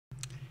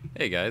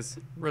Hey guys,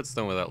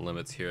 Redstone Without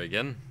Limits here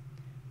again.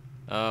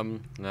 Now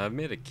I've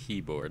made a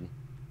keyboard,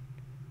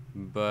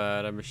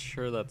 but I'm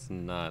sure that's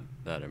not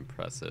that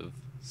impressive.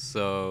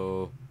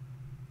 So,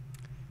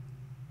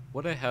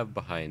 what I have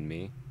behind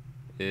me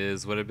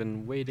is what I've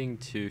been waiting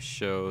to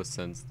show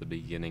since the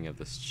beginning of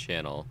this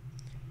channel.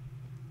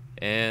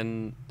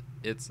 And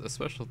it's a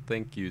special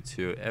thank you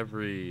to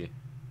every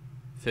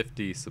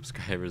 50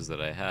 subscribers that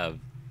I have.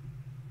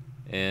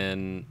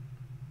 And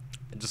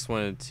I just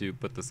wanted to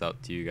put this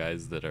out to you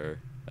guys that are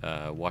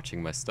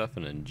watching my stuff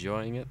and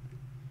enjoying it.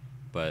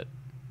 But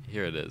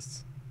here it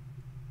is.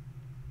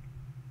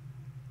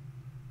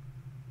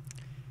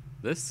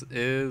 This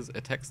is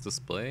a text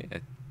display.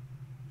 I'm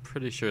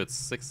pretty sure it's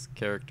 6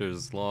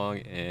 characters long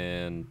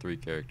and 3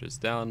 characters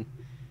down.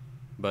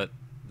 But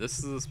this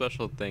is a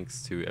special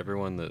thanks to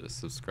everyone that is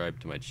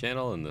subscribed to my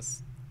channel in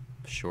this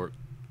short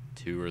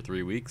 2 or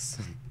 3 weeks.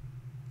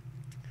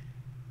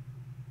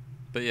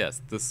 But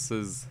yes, this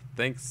is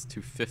thanks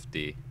to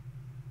 50.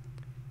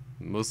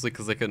 Mostly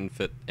because I couldn't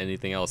fit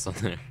anything else on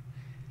there.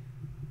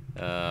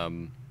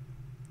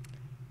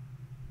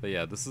 But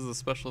yeah, this is a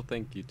special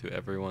thank you to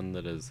everyone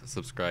that is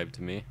subscribed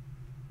to me.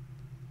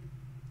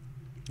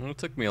 And it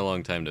took me a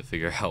long time to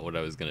figure out what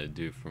I was going to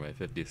do for my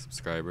 50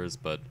 subscribers,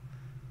 but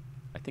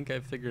I think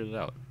I've figured it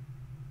out.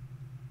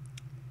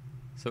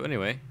 So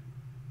anyway,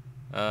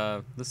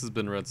 this has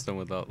been Redstone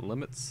Without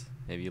Limits.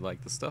 If you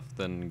like the stuff,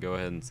 then go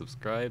ahead and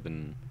subscribe,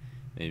 and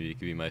maybe you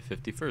could be my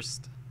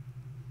 51st.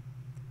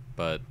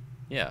 But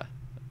yeah,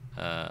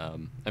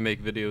 I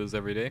make videos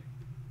every day.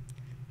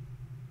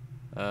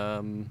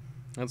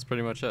 That's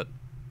pretty much it.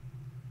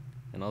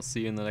 And I'll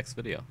see you in the next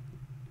video.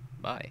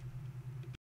 Bye.